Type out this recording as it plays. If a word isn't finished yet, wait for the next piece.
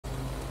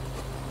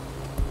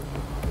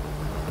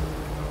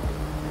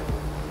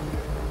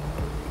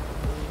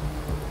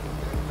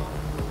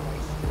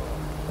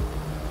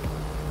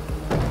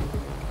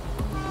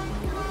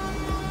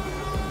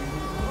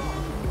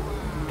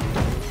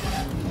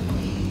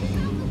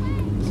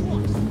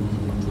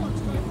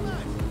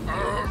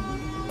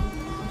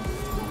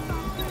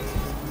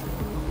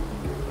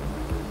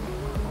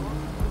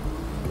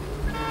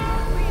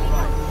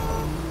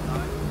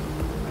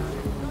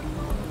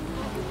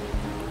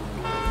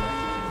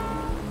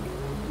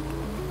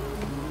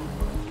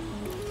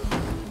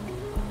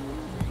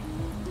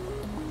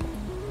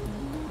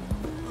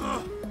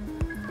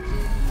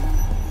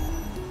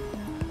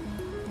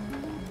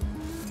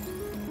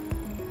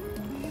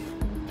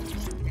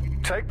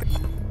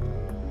right?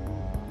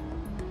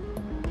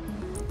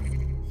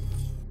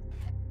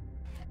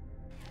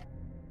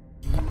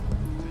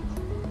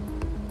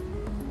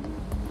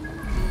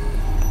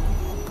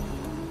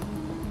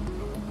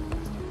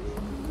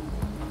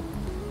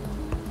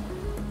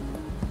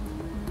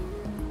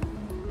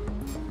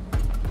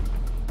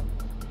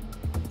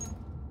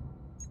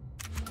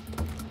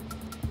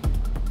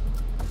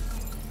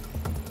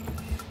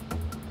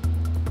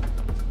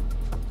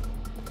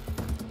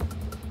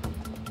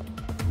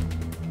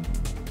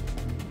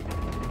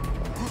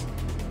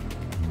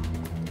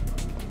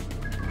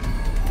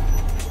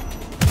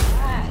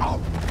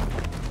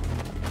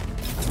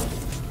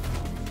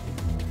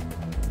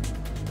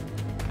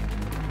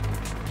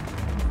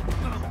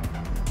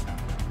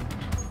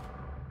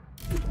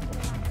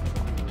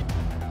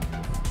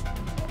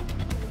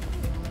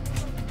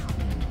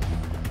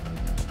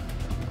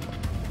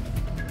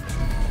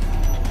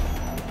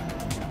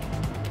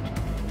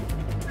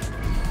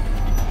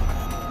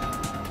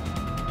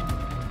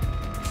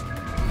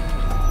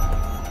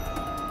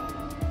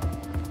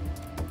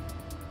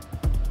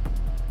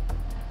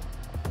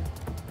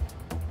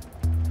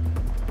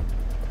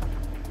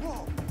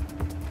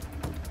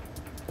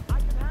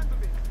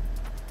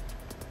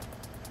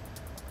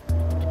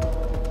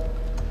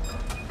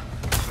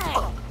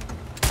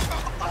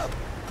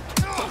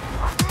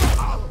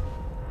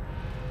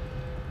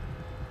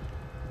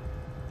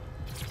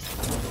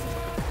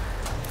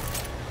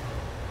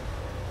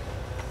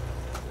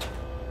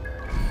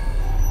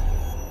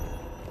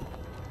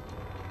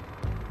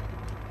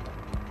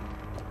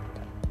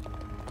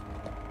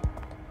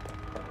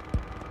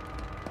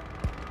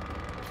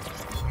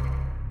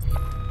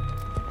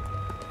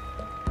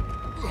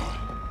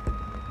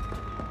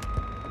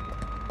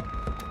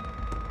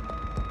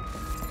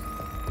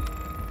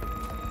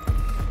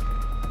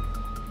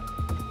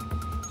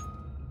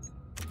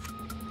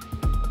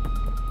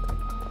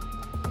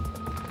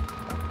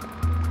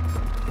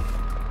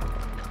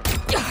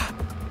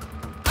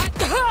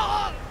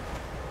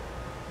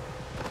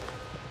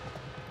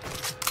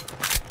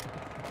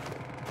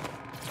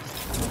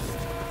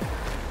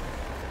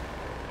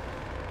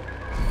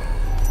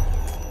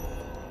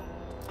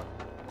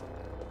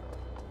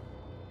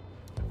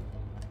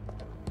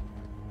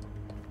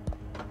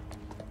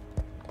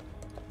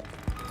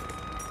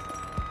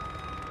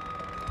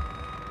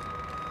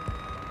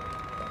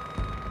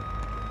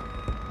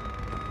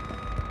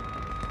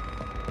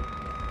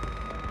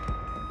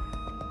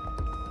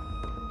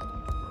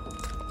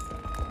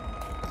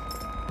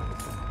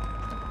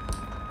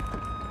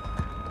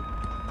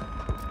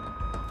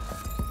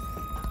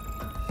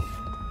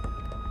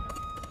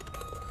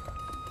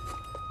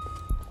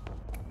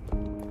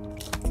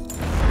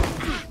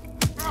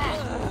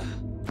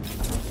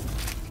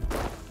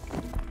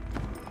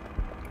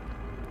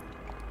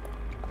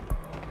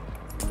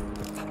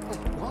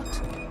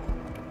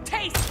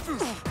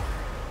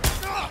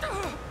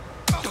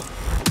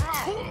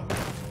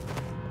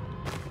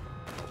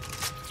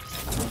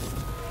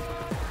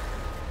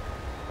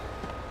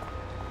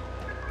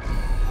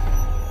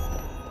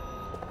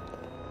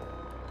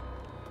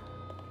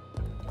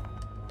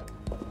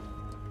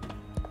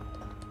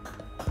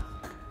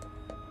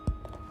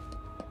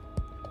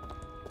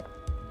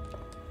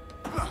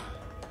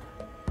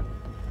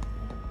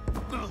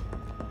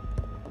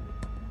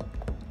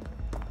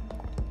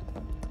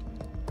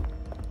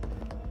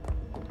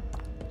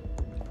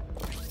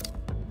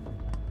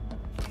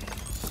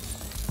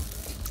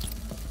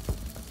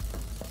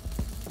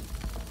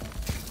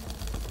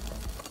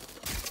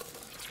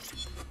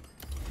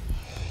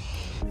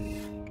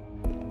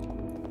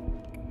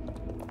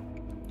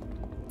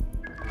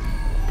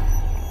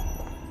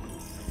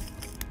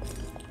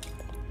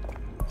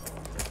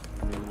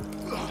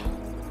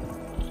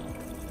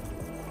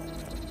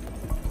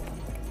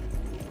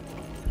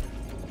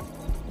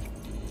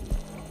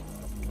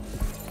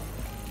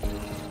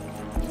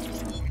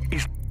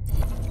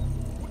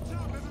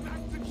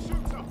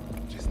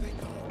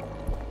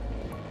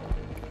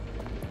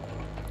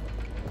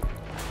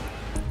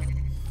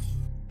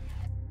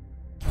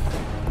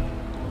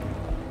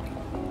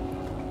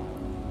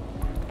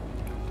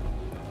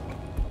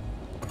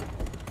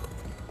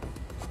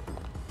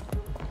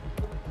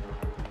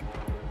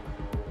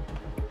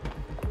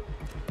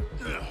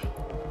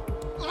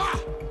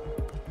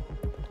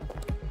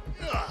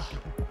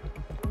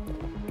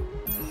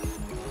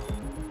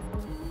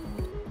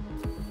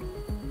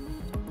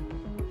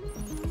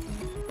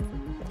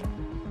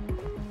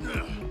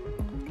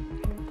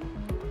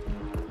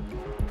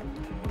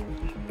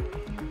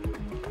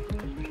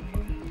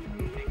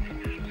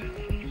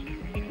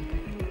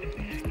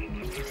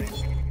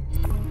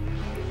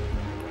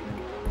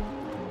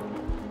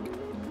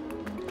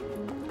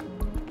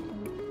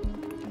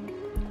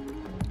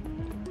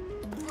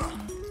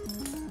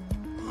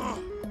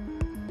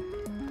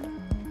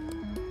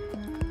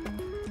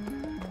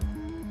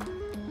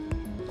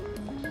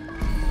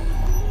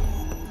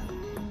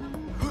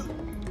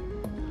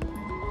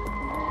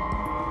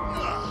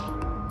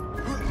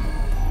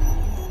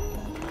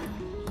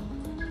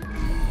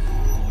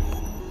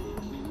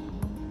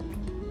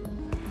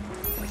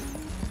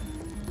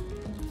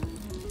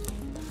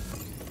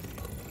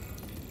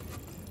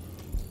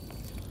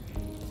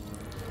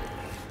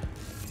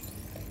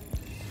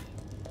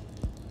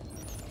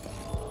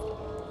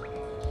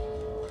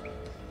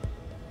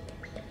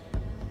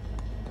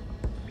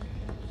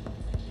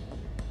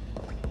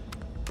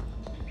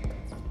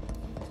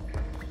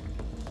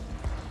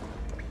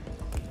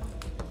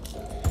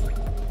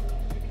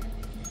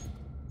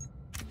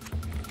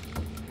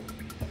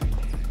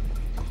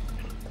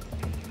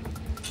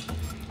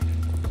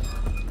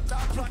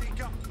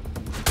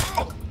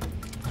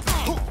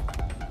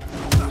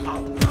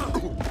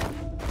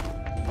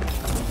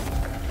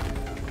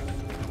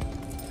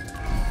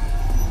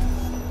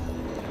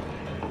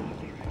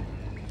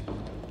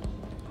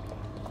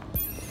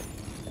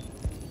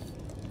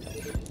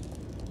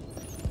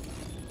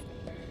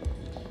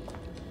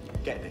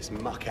 get this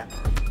muck out.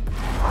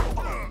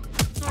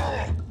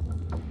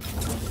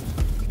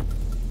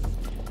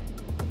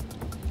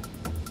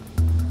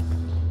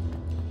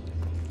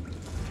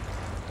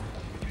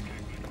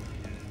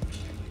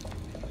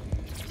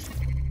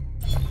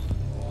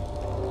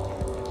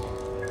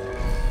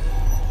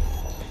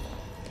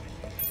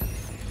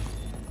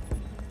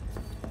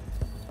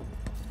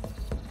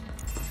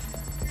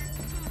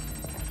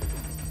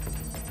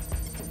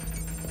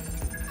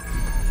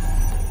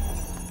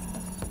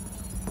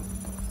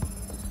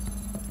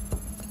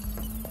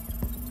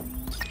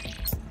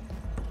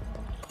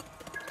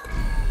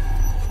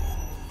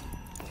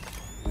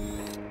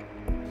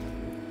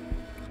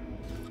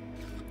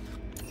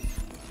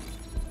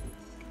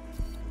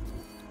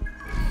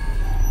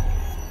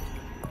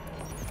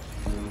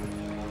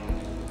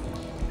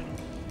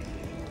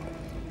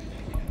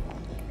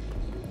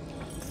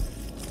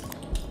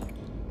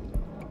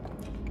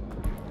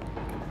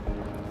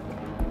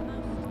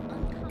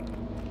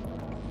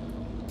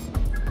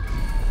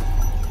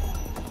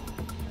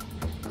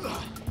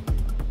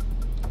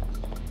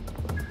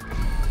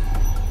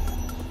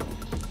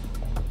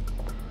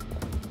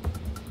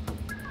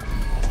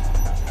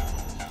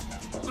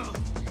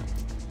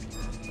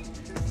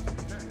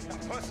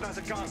 Has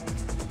a gun.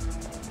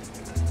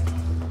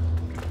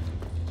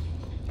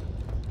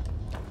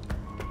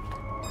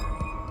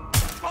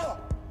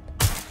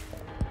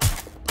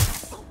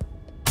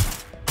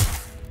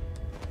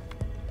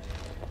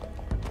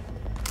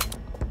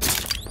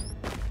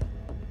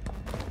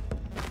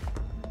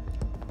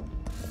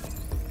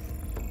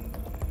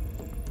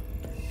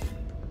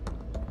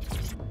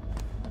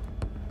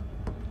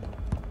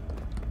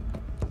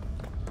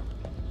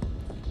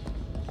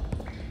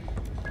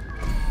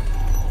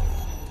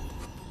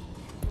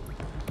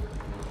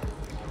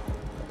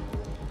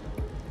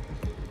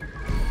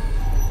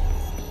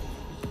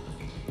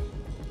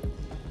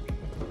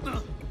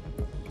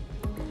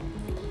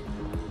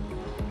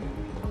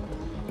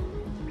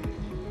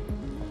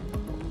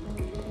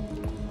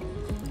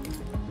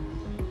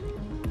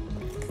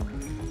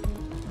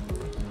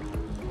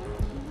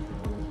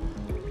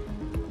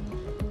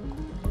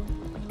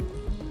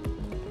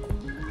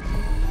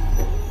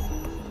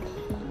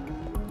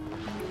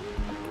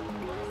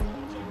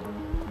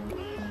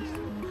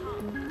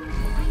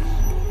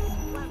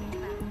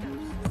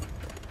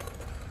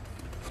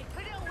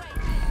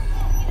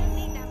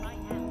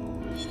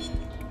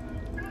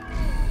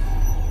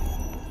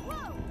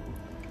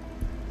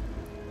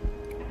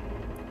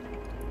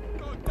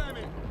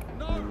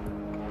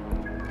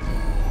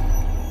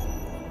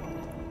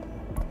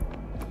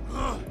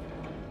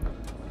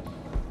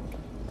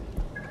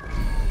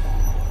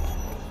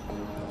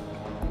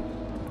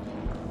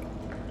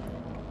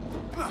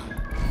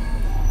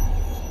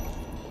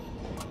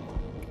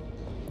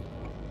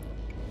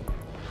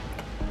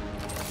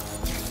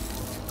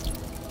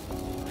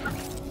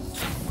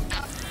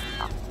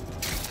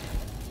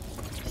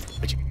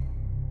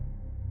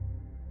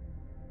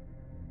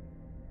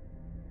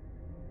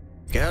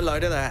 Get a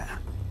load of that.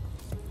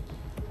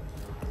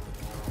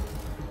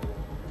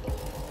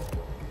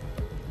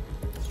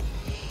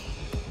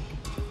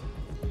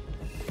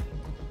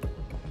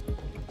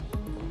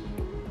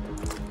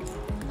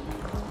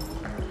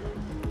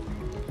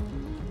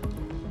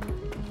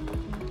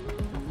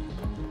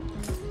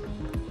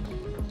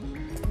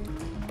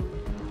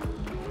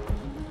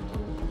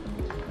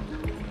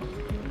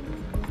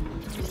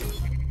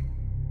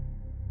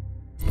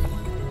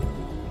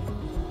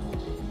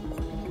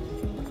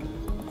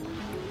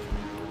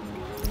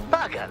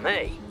 Bugger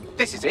me.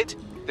 This is it.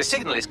 The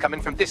signal is coming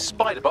from this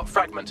spider-bot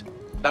fragment.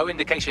 No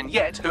indication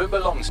yet who it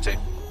belongs to.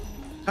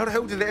 How the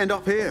hell did it end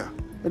up here?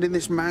 And in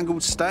this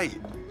mangled state?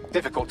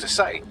 Difficult to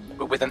say,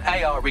 but with an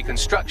AR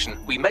reconstruction,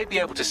 we may be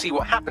able to see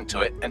what happened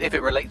to it and if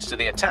it relates to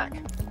the attack.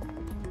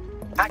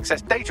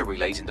 Access data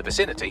relays in the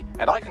vicinity,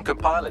 and I can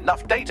compile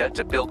enough data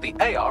to build the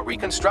AR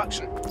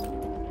reconstruction.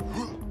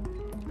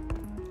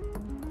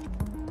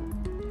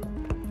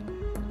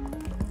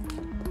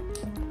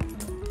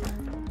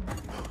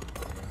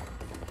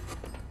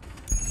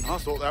 I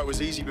thought that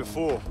was easy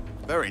before.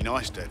 Very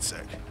nice,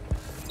 DedSec.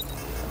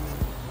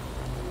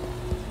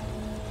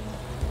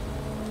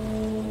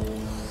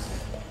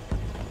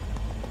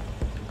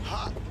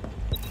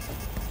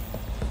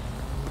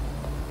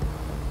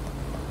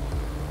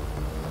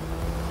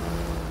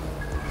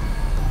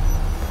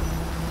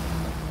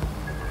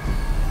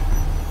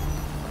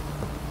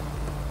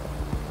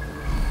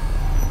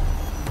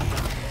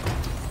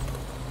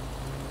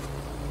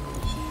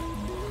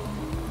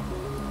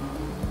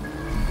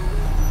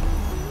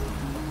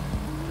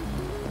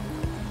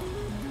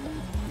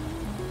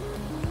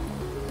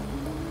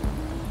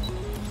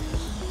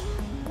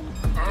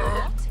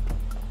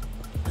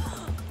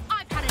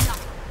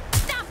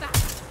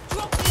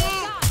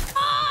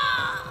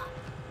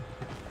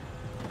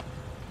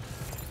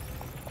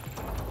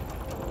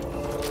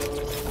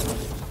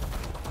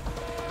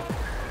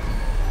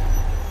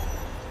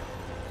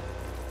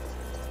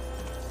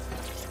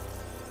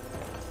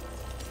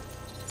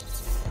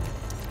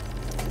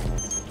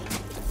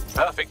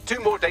 Perfect. 2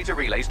 more data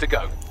relays to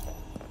go.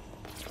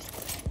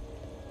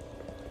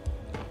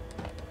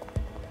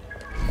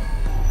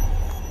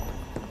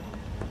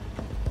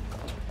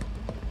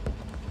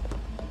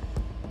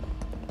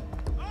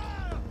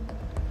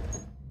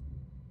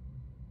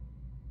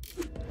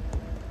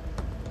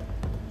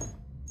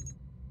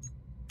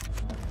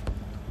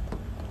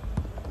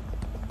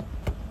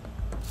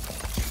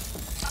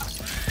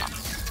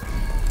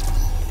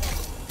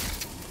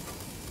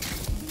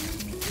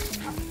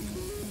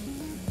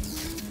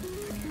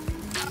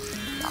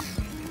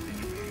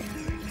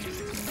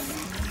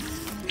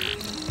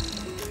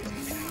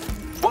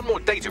 One more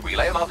data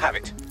relay and I'll have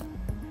it.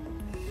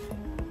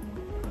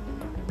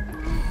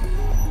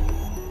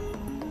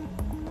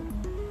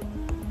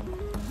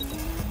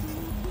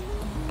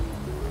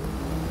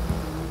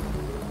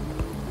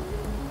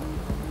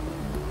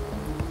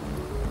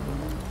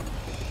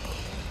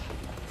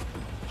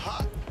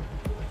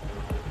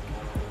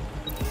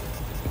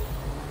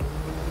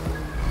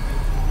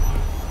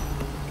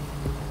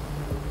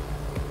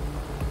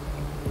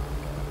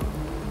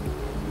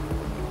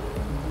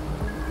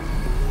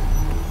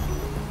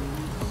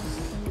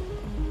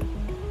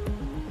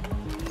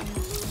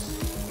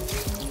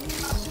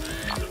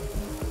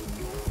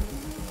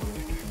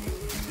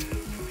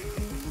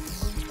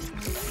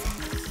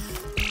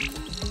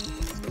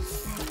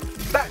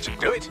 That should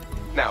do it.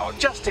 Now I'll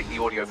just take the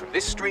audio from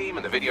this stream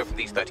and the video from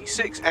these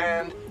 36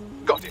 and...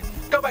 got it.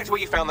 Go back to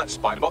where you found that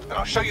spider bot and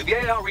I'll show you the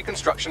AR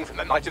reconstruction from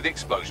the night of the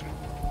explosion.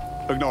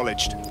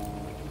 Acknowledged.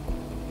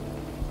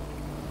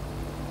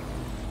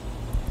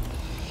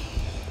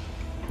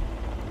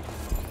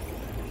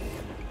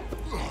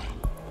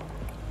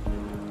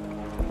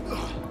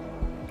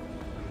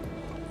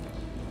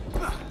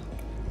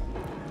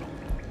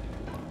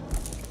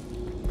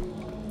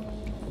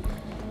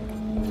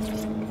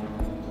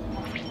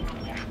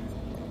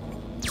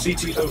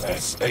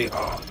 CTOS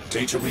AR.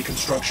 Data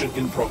reconstruction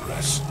in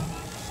progress.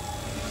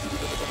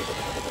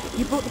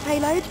 You brought the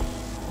payload?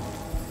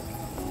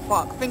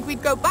 Fuck, think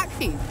we'd go back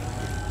to you?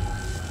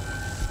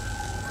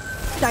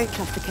 Don't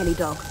trust the Kelly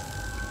dog.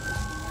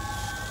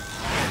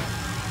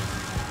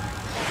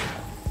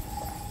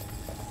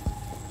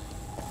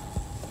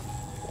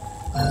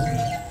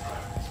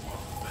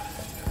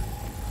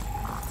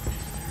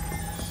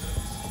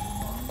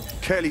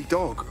 Kelly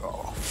dog?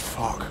 Oh,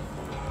 fuck.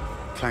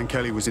 Clan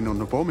Kelly was in on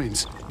the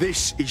bombings.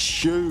 This is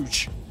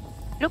huge.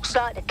 Looks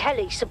like the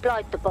Kelly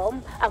supplied the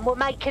bomb and were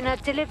making a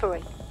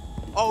delivery.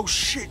 Oh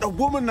shit, the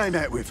woman they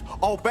met with.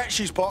 I'll bet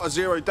she's part of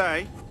Zero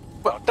Day.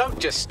 Well, don't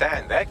just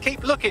stand there.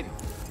 Keep looking.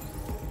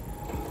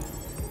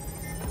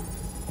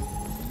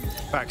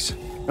 Fax.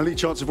 Any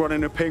chance of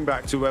running a ping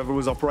back to whoever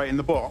was operating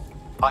the bot?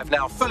 I've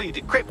now fully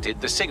decrypted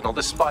the signal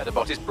the spider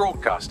bot is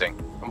broadcasting.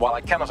 And while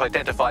I cannot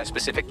identify a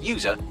specific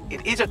user,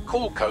 it is a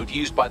call code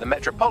used by the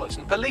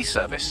Metropolitan Police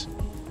Service.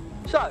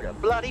 So the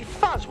bloody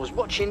fuzz was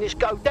watching this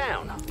go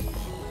down.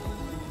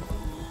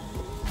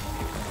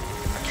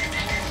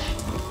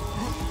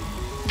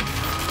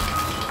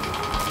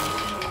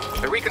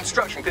 The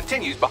reconstruction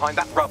continues behind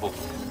that rubble.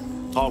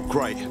 Oh,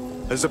 great.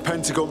 Has the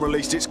Pentagon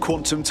released its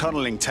quantum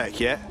tunneling tech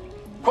yet?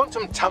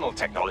 Quantum tunnel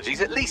technology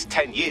is at least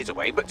 10 years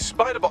away, but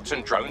spider bots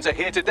and drones are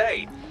here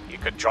today. You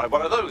could try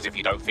one of those if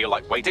you don't feel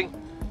like waiting.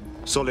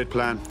 Solid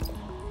plan.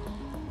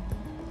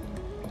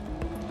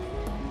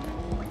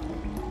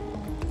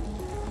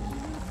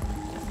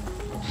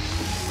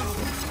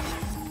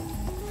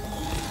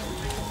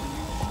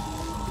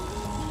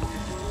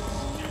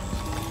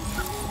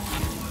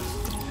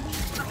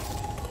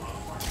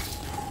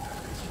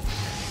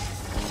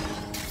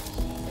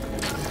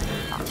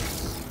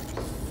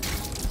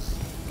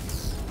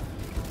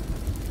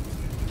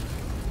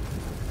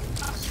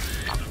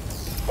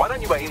 Why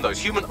don't you aim those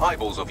human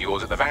eyeballs of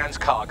yours at the van's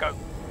cargo?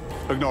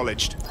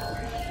 Acknowledged.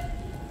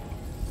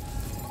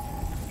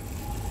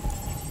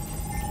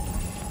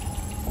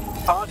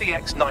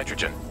 RDX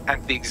nitrogen,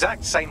 and the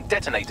exact same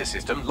detonator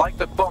system like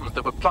the bombs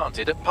that were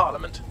planted at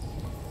Parliament.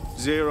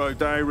 Zero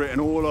Day written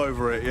all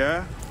over it,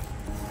 yeah?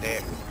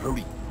 There,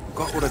 hurry.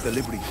 Got all the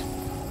deliveries.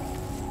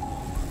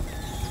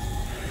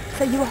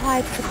 So you were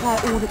hired to supply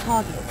all the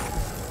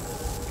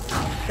targets?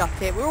 Shut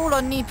it, we're all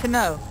on need to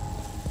know.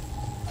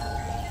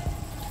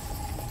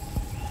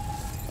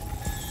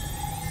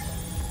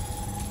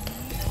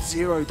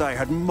 Zero Day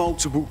had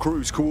multiple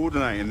crews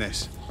coordinating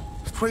this.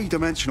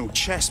 Three-dimensional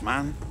chess,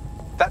 man.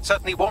 That's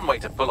certainly one way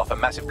to pull off a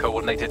massive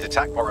coordinated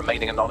attack while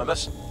remaining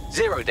anonymous.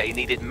 Zero Day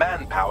needed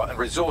manpower and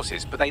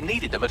resources, but they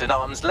needed them at an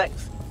arm's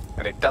length.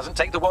 And it doesn't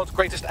take the world's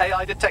greatest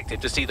AI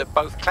detective to see that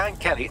both Clan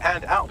Kelly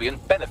and Albion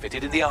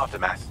benefited in the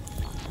aftermath.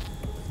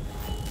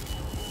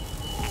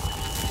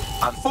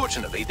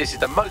 Unfortunately, this is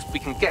the most we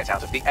can get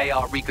out of the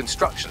AR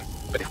reconstruction.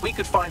 But if we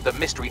could find the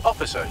mystery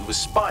officer who was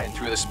spying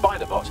through the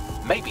spider bot,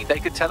 maybe they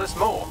could tell us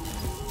more.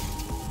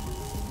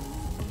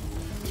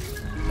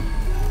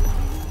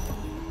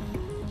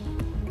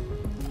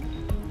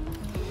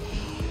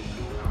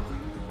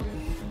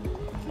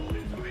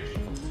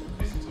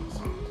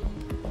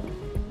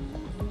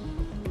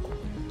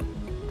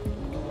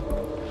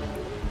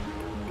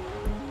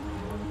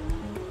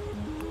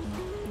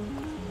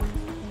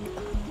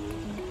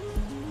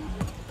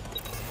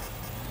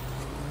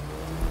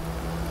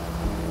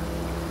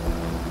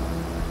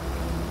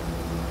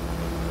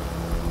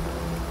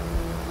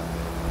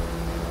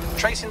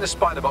 Tracing the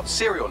Spiderbot's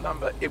serial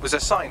number, it was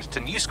assigned to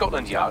New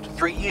Scotland Yard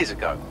 3 years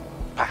ago.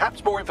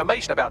 Perhaps more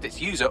information about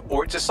its user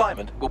or its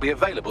assignment will be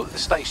available at the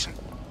station.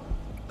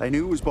 They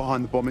knew it was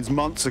behind the bombings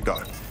months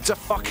ago. It's a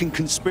fucking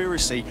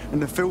conspiracy, and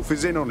the filth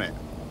is in on it.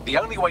 The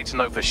only way to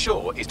know for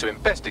sure is to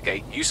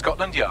investigate New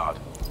Scotland Yard.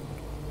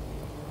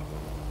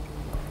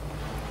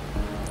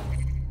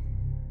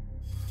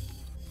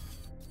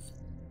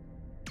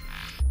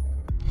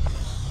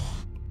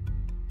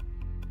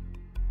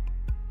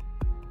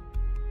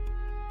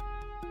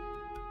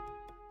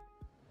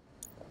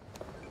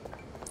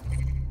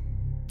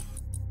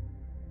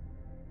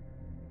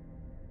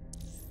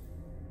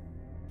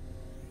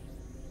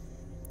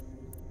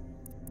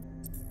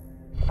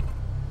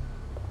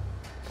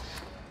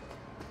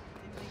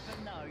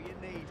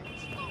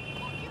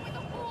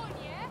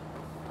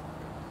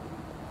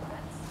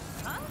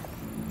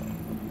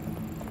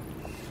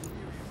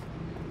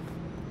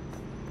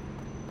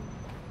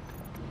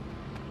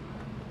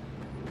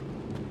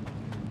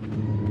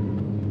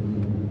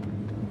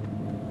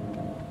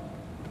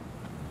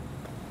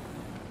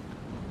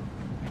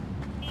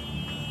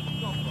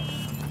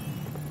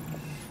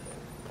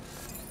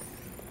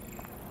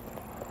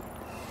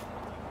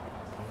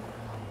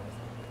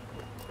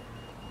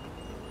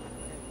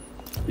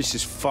 This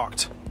is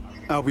fucked.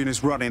 Albion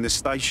is running the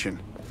station.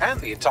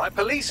 And the entire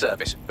police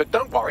service. But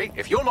don't worry,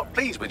 if you're not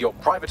pleased with your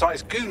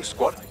privatised goon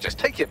squad, just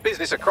take your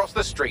business across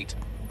the street.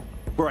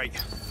 Great.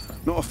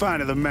 Not a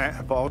fan of the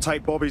Met, but I'll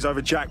take Bobby's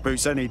over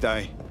jackboots any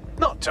day.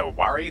 Not to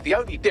worry, the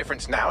only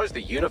difference now is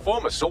the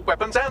uniform, assault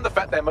weapons, and the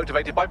fact they're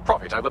motivated by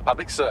profit over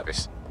public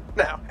service.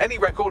 Now, any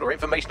record or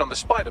information on the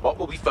Spiderbot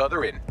will be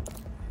further in.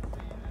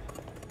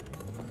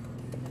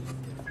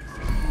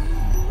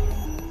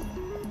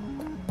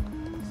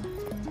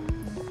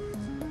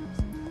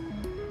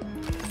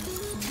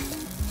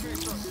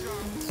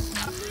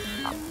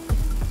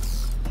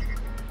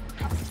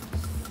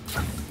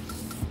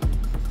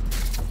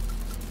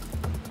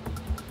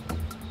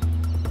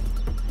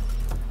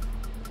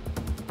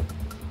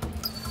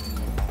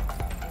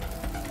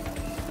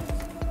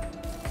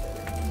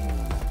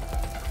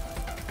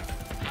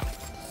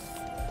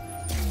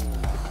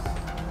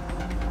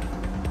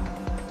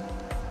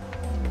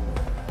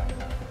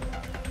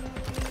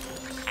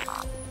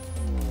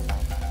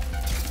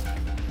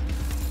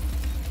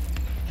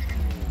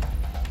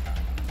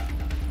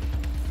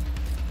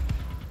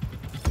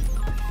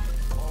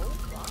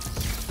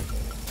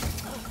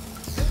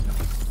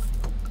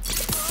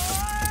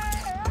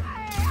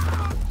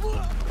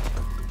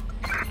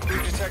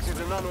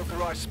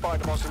 Unauthorized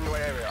Spider-Bots in your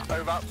area.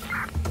 Over.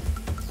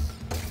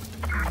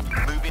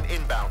 Moving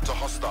inbound to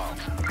hostile.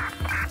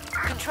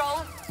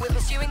 Control, we're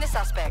pursuing the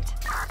suspect.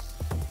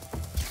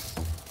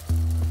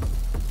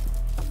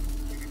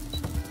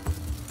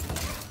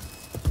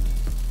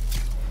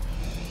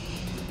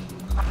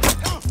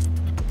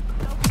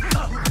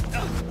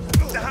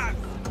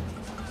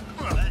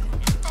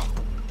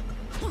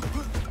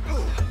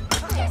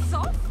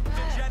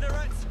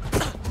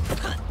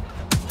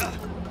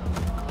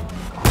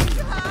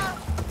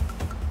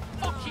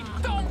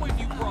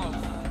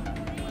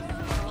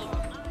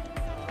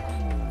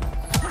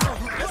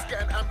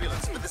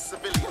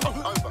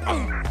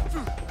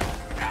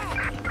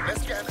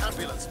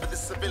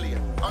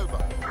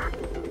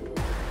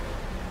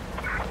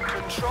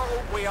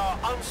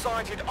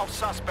 Unsighted of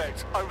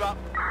suspects. Over.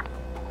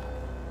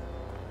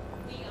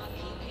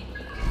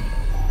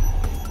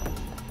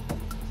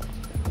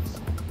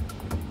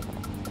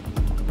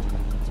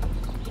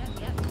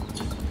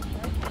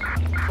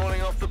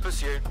 Calling off the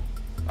pursuit.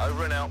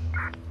 Over and out.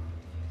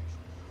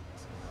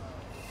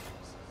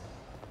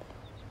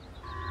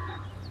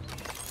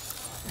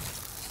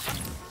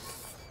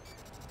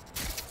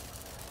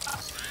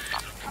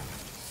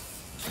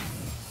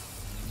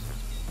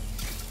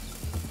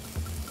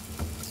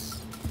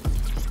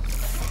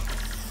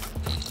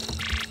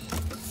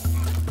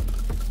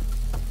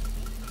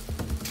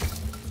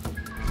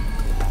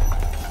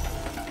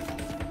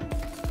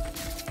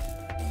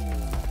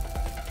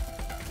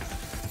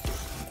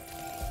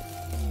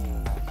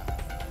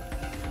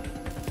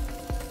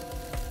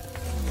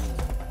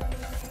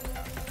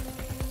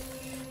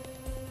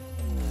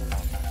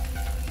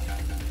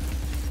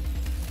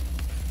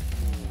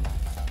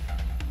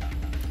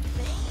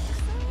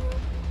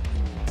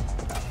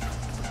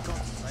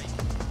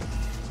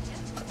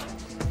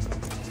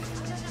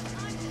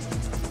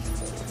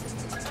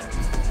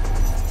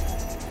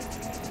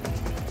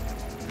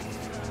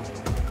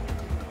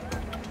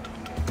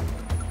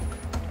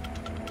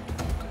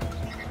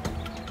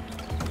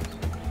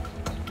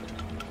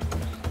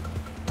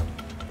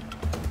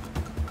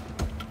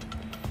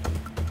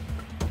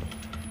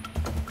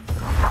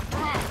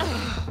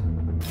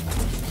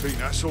 I think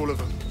that's all of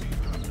them.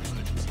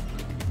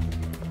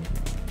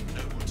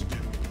 Know what to do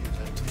in the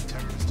event of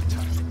terrorist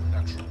attack or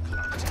natural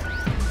calamity.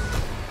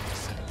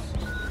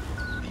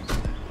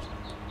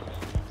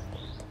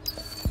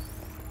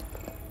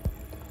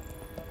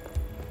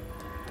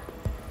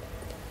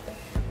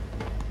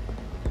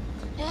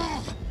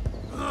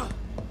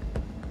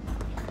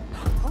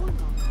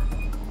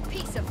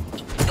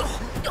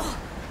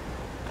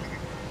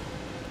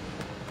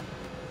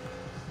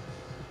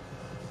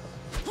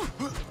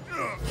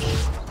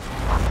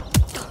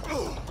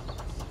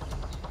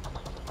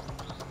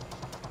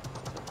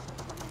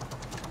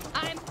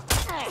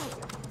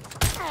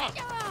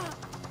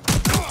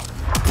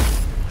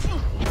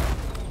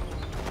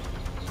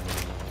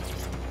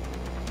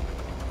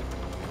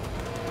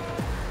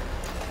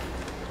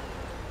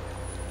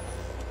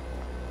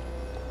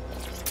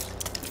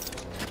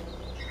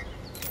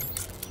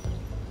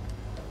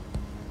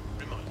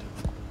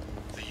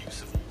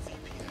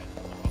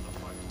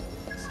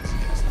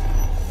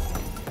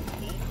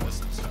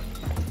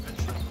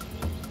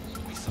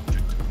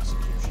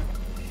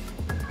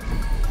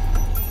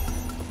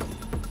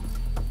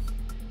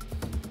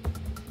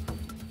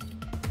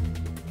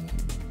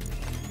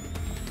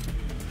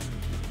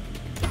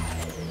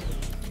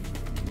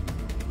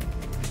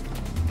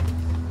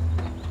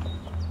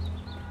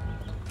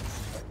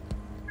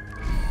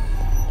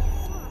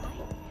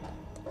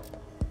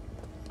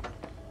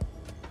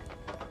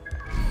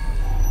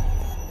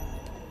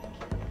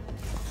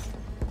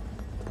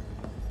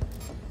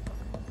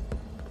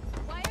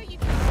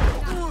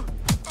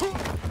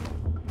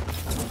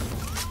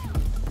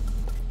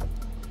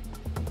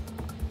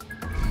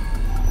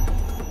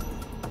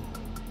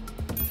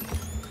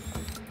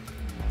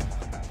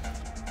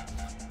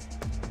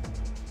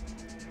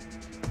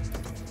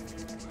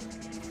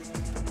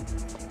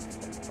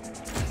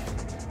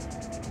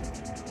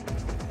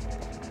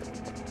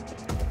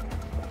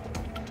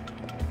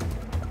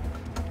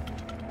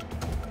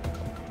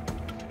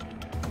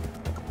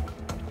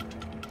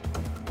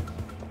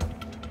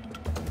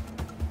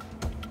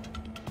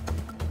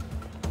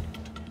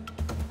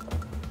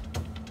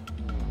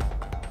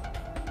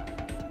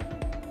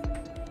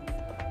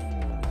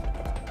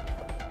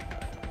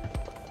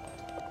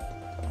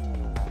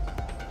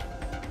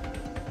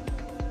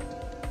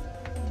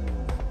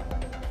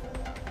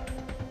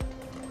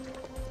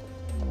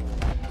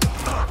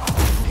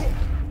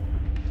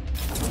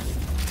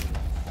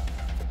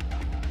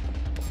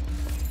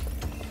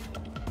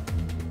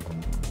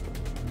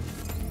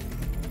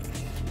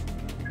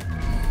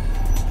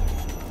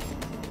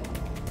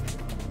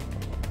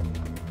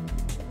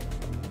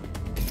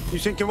 You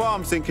thinking what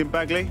I'm thinking,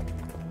 Bagley?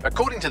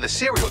 According to the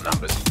serial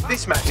numbers,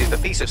 this matches the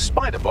piece of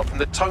spider bot from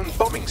the Tone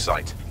bombing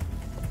site.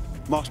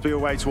 Must be a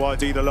way to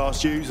ID the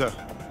last user.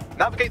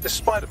 Navigate the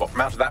spider bot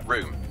from out of that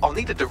room. I'll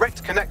need a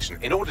direct connection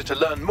in order to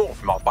learn more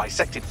from our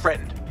bisected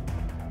friend.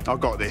 I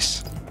got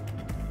this.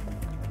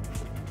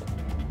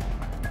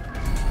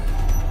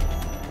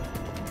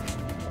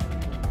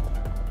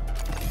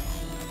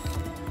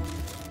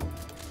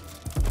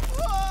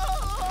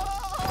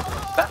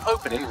 That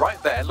opening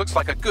right there looks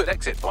like a good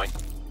exit point.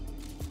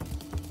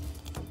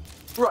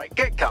 Right,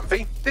 get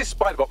comfy. This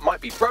spiderbot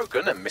might be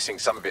broken and missing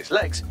some of its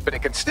legs, but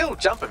it can still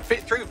jump and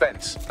fit through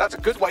vents. That's a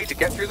good way to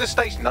get through the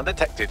station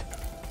undetected.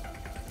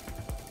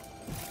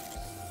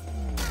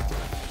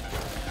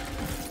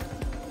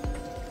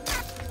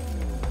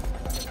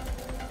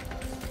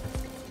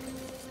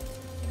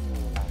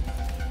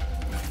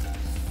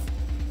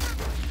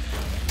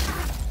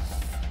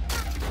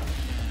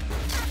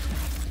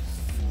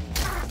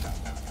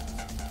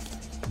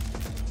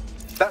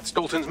 That's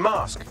Dalton's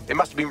mask. It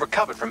must have been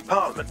recovered from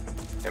Parliament.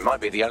 It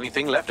might be the only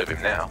thing left of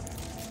him now.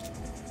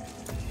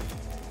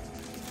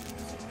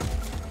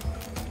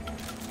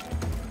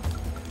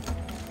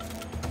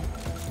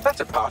 That's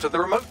a part of the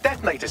remote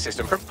detonator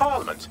system from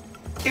Parliament.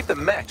 If the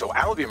Met, or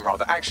Albion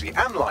rather, actually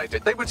analysed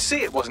it, they would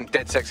see it wasn't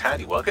DedSec's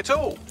handiwork at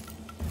all.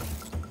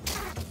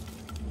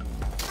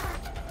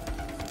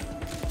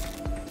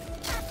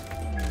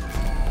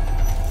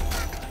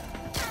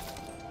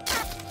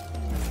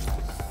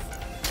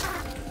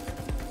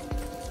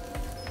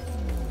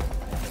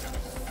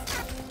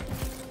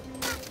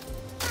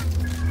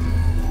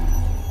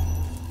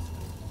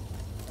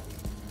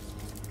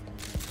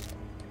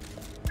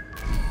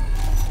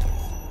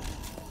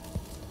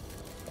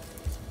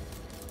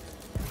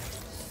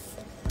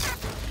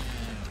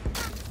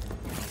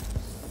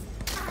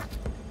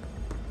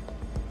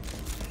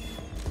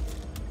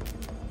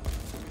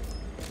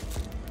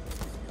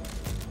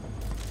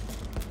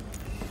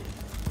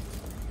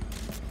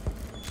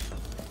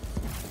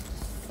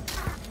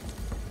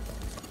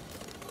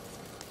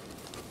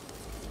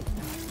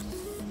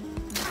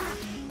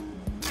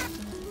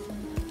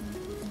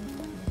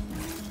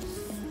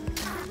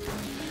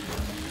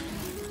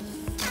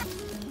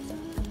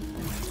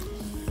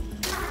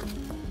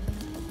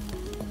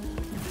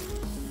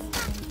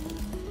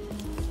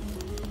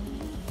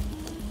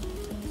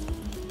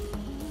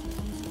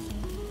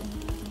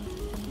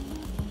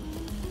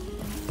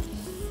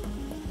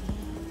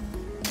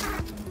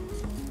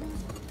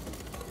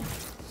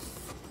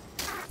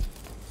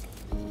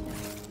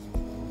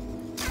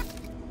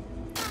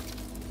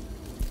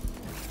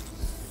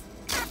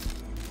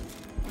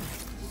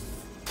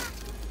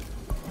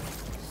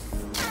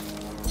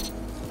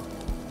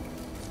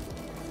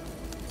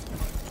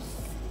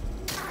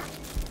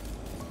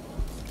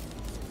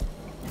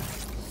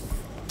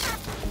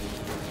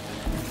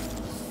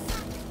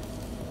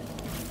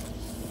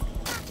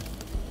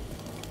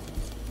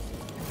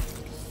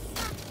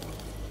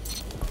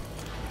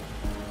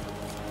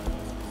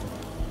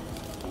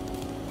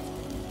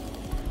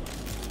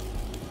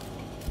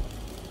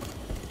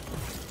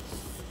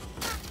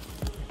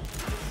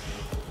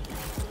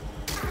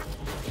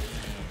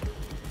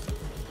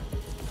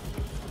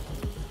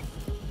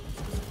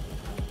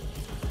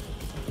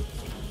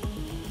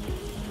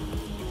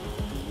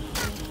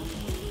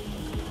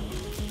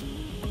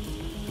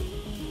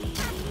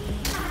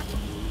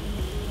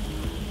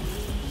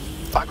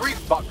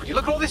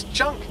 Look at all this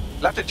junk.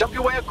 You'll have to jump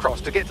your way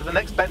across to get to the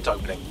next vent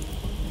opening.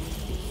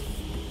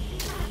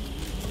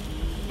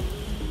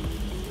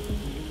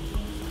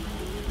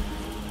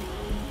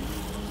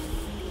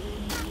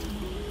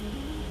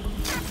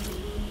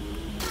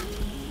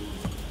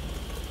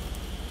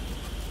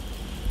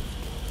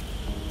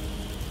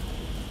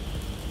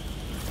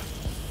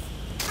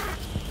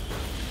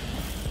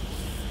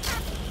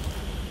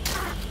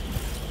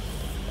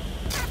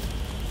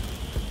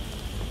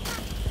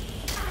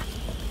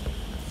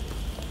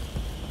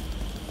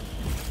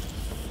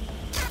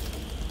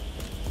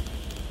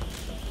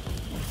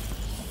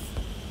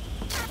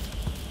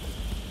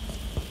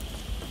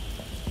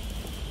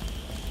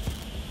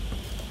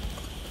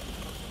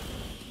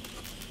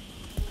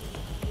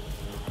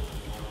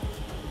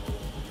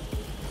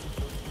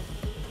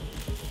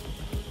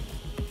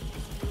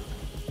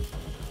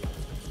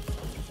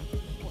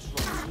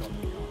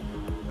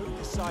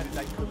 Decided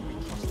they couldn't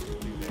be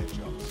trusted to do their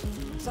jobs.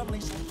 Suddenly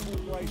some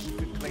corporation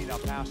could clean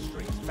up our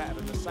streets better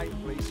than the same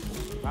police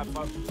force we've had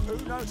for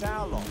who knows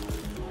how long.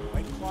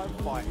 When crime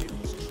fighting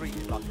is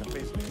treated like a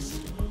business,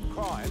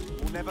 crime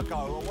will never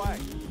go away.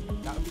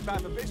 That would be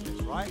bad for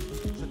business, right?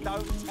 So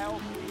don't tell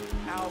me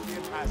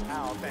Albion has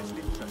our best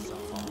interests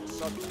at heart,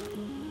 sod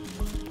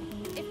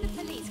that. If the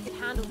police could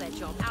handle their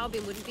job,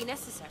 Albion wouldn't be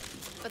necessary.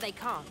 But they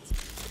can't.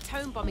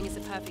 Tone bombing is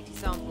a perfect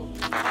example.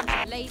 A bunch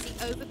of lazy,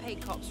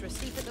 overpaid cops are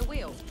asleep at the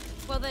wheel.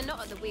 Well, they're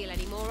not at the wheel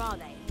anymore, are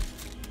they?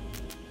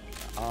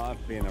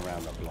 I've been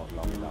around the block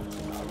long enough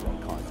to know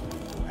what kind of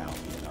people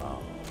Albion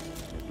are.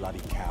 They're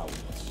bloody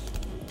cowards.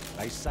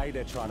 They say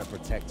they're trying to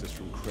protect us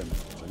from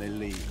criminals and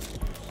illegals.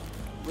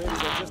 Really,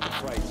 they're just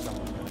afraid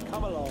someone's going to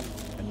come along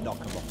and knock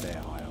them off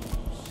their high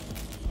horse.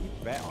 You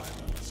bet I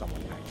hope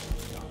someone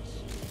actually does.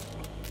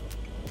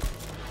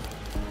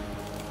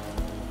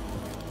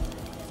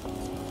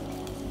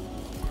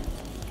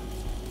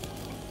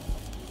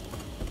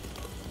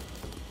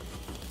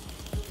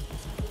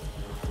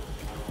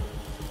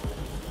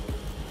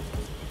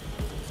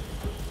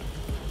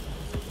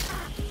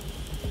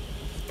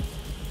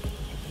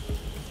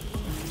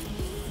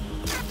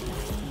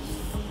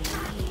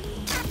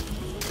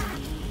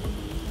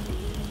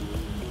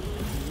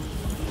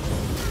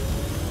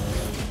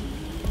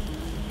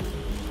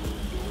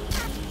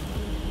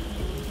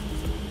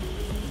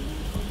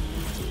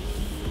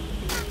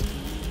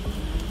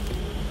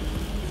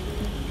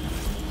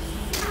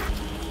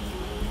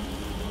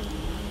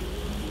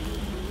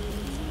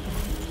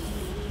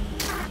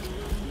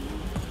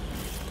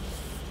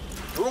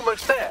 You're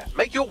almost there.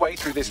 Make your way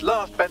through this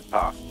last vent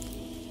path.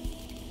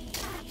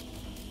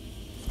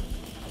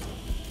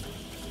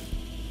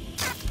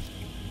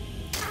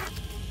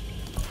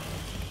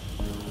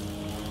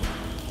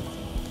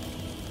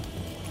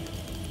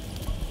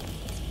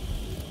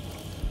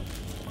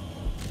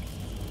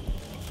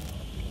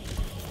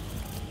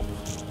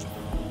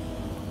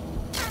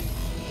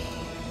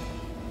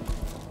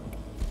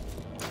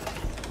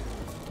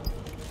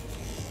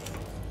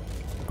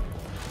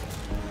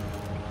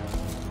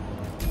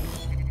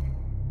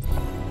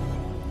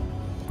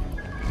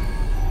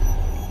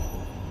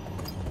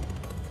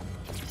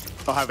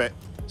 I have it.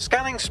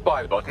 Scanning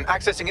Spybot and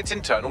accessing its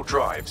internal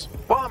drives.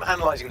 While I'm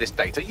analysing this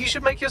data, you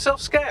should make yourself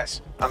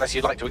scarce. Unless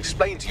you'd like to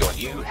explain to your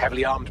new,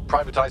 heavily armed,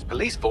 privatised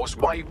police force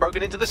why you've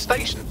broken into the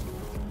station.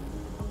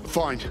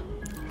 Fine.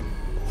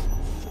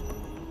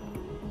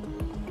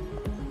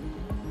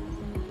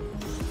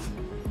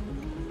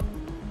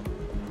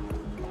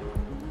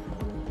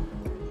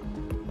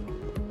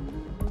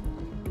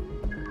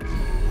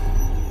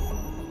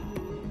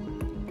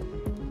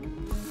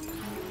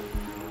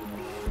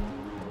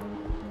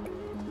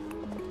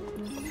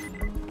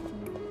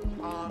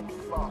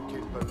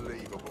 Unfucking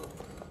believable.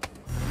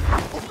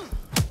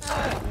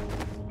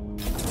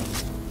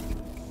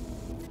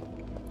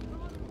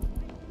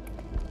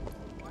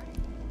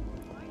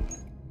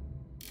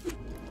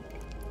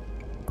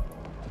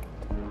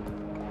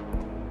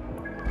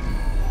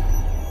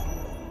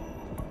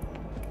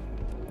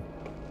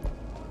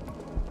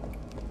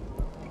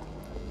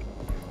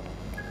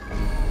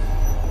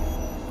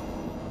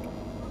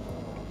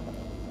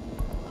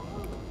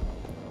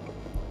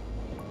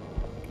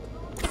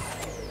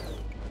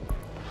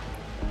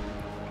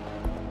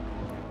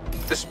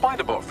 The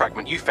Spiderbot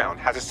fragment you found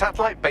has a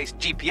satellite-based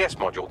GPS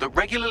module that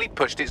regularly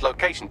pushed its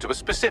location to a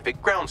specific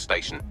ground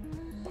station.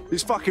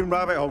 This fucking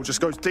rabbit hole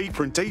just goes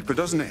deeper and deeper,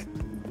 doesn't it?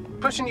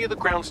 Pushing you the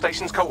ground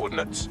station's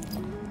coordinates.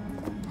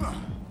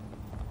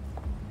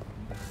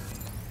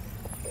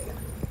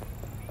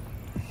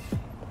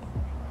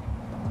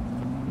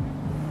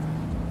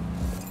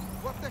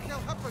 What the hell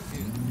happened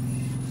here?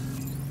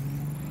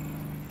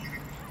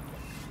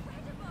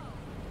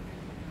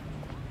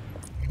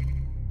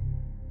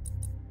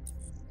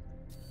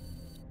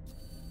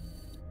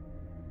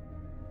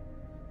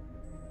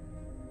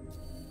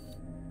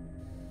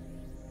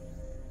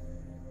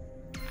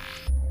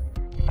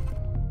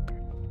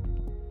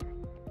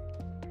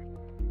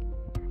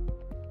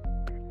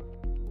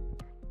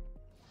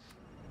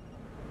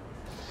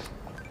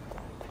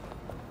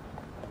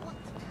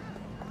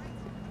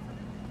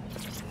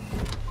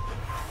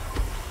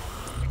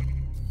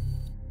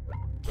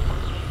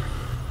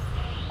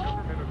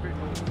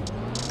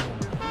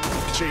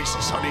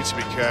 Jesus, I need to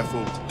be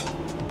careful.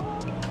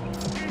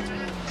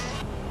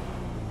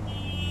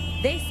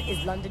 This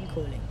is London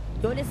Calling.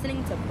 You're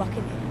listening to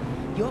Buccaneer,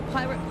 your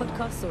pirate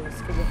podcast source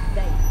for what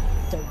they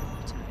don't want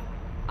you to know.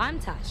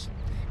 I'm Tash,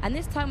 and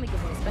this time we're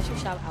giving a special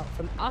shout out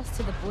from us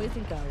to the boys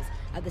and girls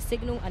at the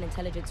Signal and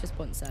Intelligence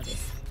Response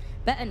Service,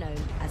 better known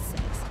as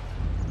SIRS.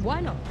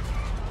 Why not?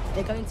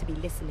 They're going to be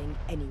listening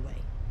anyway.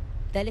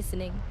 They're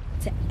listening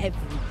to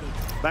everything.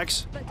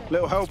 Thanks.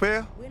 Little help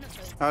here?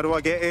 How do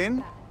I get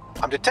in?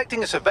 I'm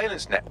detecting a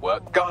surveillance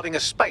network guarding a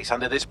space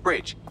under this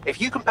bridge.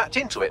 If you can patch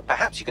into it,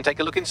 perhaps you can take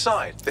a look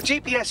inside. The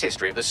GPS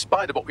history of the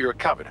spider bot we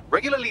recovered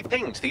regularly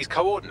pinged these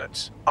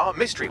coordinates. Our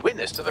mystery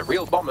witness to the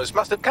real bombers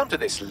must have come to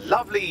this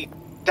lovely,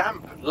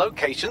 damp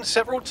location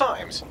several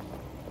times.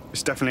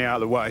 It's definitely out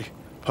of the way.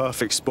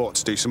 Perfect spot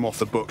to do some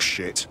off-the-books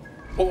shit.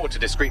 Or to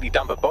discreetly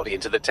dump a body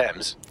into the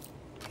Thames.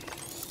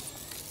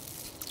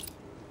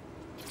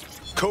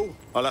 Cool.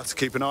 I'll have to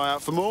keep an eye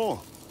out for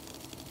more.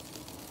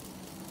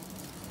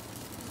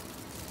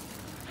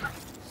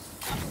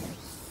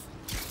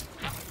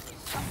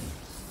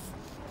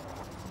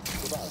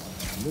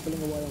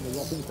 Nibbling away on the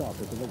rotting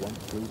carpet of the once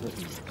free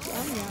Britain.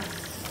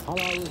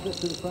 Hello,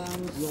 resistance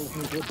fans. You're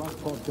listening to the Bus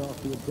Podcast,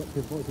 the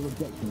objective voice of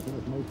objections in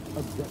its most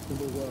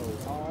objectionable world.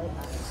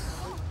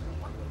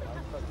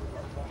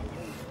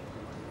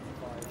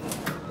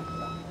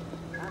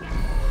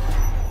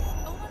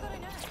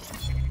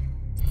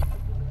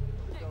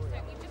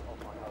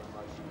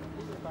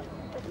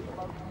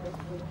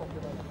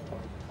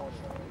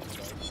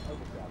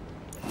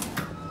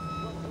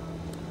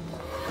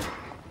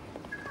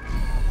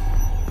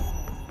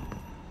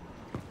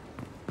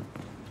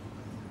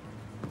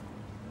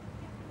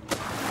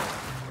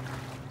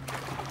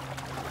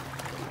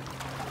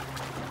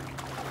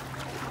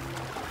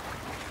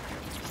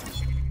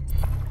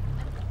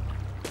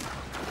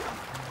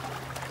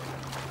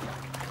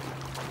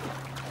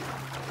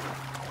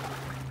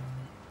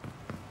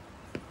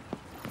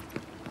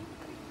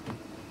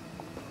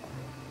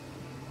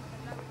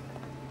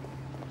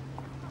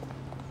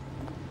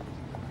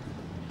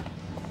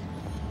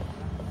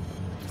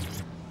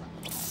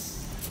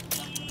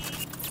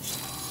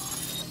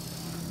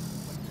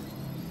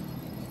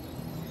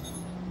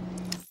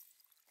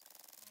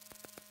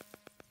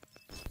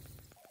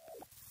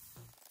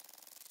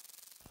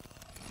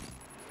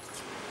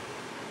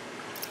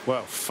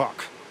 Well,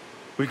 fuck.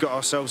 We got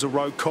ourselves a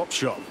rogue cop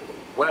shop.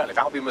 Well, if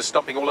Albion was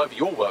stomping all over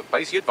your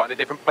workplace, you'd find a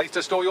different place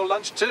to store your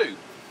lunch too.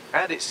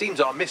 And it seems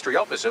our mystery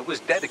officer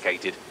was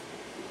dedicated.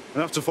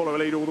 Enough to follow a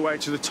lead all the way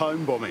to the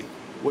Tome bombing.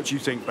 What do you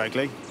think,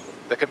 Begley?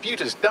 The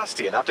computer's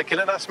dusty enough to kill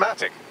an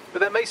asthmatic,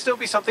 but there may still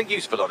be something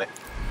useful on it.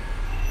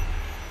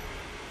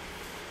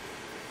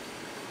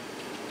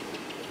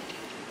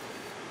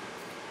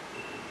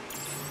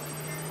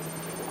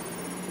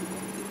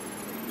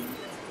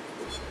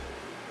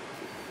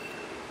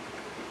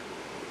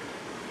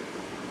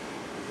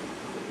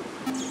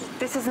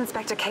 This is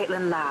Inspector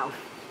Caitlin Lau.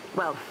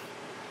 Well,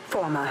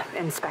 former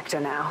Inspector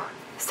now.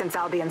 Since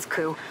Albion's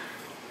coup,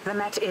 the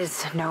Met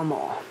is no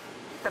more.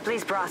 The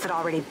police brass had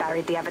already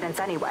buried the evidence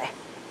anyway.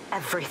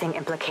 Everything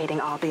implicating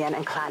Albion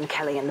and Clan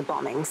Kelly in the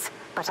bombings.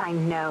 But I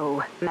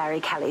know Mary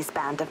Kelly's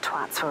band of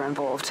twats were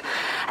involved.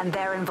 And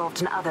they're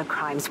involved in other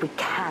crimes we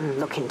can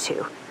look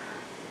into.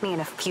 Me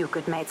and a few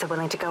good mates are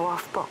willing to go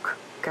off book,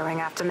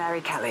 going after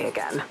Mary Kelly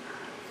again.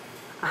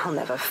 I'll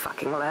never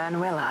fucking learn,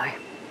 will I?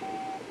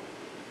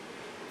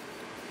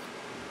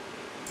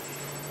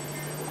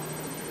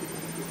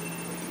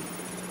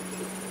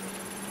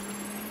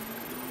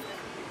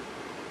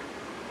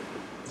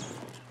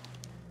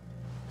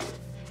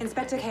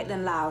 Inspector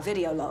Caitlin Lau,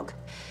 video log.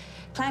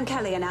 Clan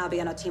Kelly and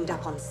Albion are teamed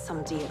up on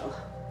some deal.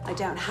 I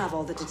don't have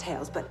all the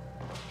details, but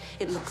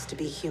it looks to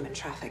be human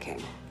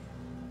trafficking.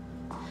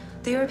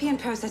 The European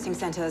Processing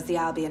Center is the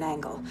Albion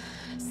angle.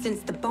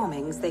 Since the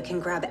bombings, they can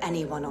grab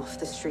anyone off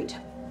the street.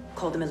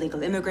 Call them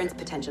illegal immigrants,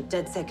 potential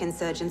DedSec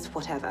insurgents,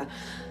 whatever.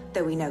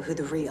 Though we know who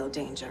the real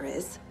danger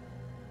is.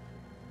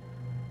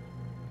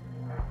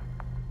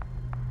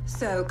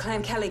 So,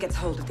 Clan Kelly gets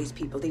hold of these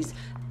people, these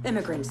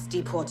immigrants,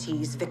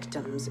 deportees,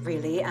 victims,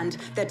 really, and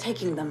they're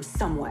taking them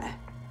somewhere.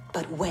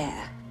 But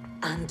where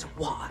and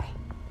why?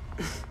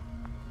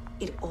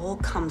 It all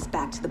comes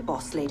back to the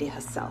boss lady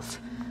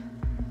herself.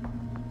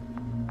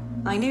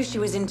 I knew she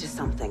was into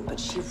something, but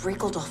she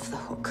wriggled off the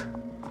hook.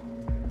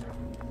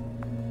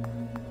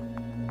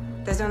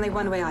 There's only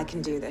one way I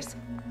can do this.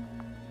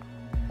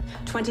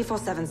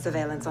 24/7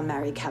 surveillance on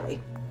Mary Kelly.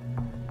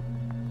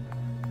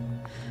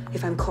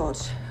 If I'm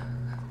caught,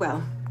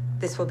 well,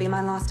 this will be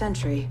my last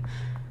entry.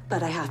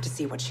 But I have to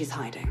see what she's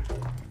hiding.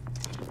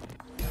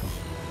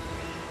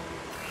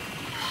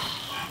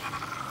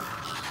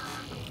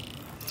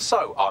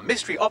 So, our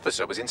mystery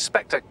officer was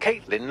Inspector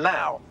Caitlin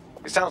Lau.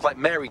 It sounds like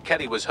Mary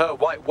Kelly was her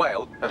white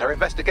whale, and her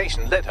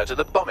investigation led her to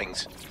the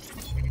bombings.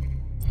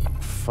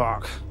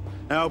 Fuck.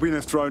 Albion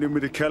have thrown in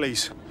with the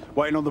Kellys,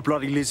 waiting on the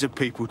bloody lizard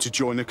people to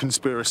join the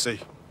conspiracy.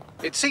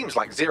 It seems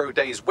like Zero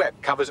Days Web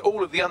covers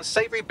all of the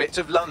unsavory bits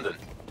of London.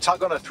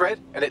 Tug on a thread,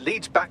 and it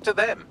leads back to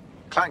them.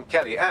 Clan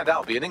Kelly and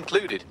Albion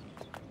included.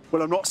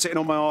 Well, I'm not sitting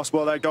on my arse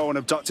while they go on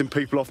abducting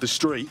people off the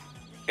street.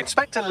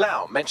 Inspector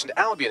Lau mentioned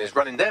Albion is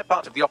running their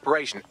part of the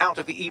operation out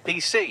of the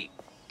EPC.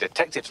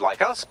 Detectives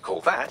like us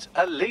call that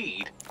a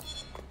lead.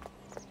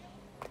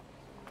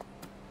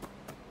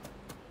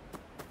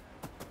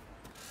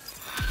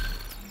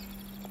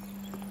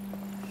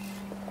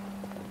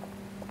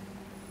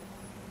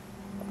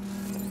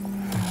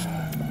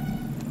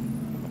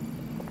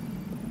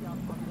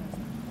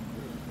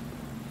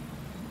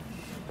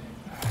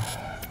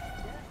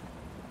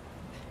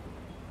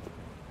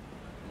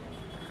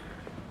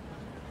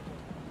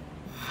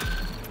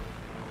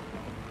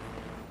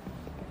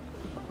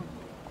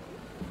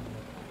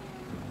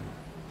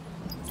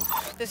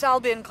 This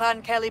Albion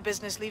Clan Kelly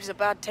business leaves a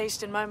bad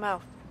taste in my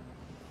mouth.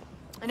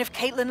 And if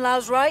Caitlin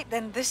Lau's right,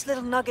 then this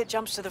little nugget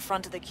jumps to the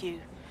front of the queue.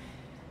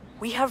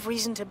 We have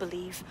reason to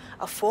believe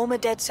a former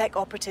DedSec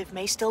operative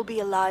may still be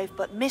alive,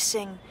 but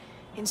missing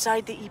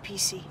inside the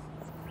EPC.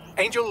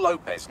 Angel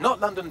Lopez,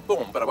 not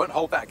London-born, but I won't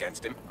hold that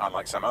against him,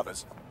 unlike some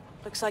others.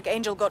 Looks like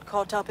Angel got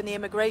caught up in the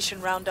immigration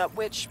roundup,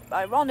 which,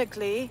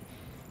 ironically,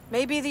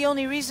 may be the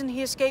only reason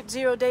he escaped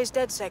 0 days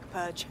DedSec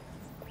purge.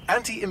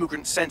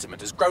 Anti-immigrant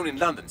sentiment has grown in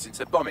London since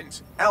the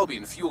bombings.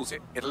 Albion fuels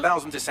it. It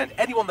allows them to send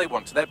anyone they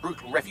want to their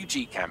brutal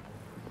refugee camp.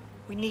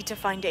 We need to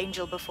find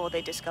Angel before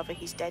they discover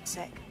he's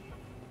DedSec.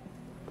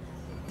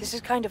 This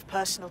is kind of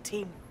personal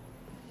team.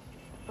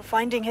 But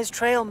finding his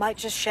trail might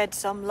just shed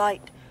some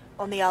light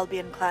on the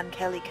Albion Clan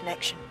Kelly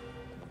connection.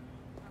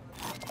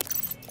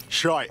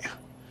 Shite.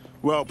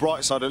 Well,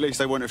 bright side, at least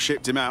they won't have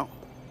shipped him out.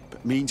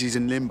 But means he's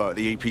in limbo at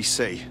the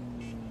EPC.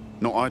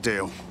 Not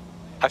ideal.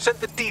 I've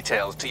sent the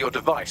details to your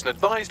device and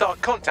advised our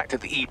contact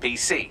at the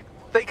EPC.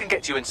 They can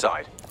get you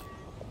inside.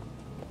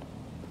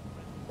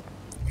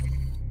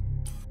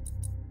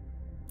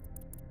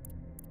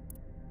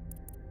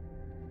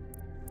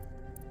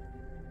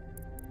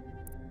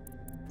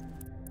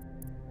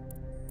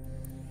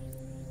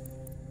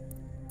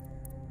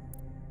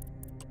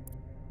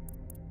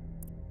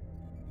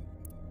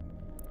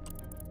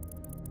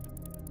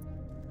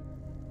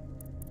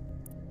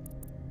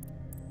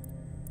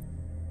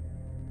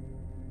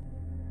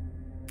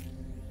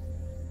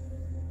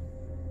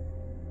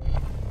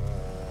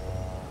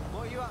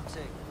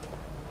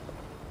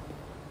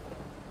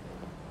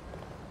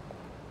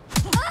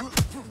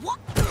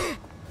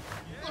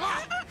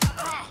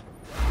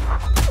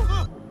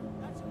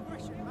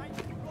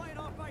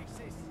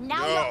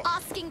 Now you're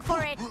asking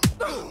for it.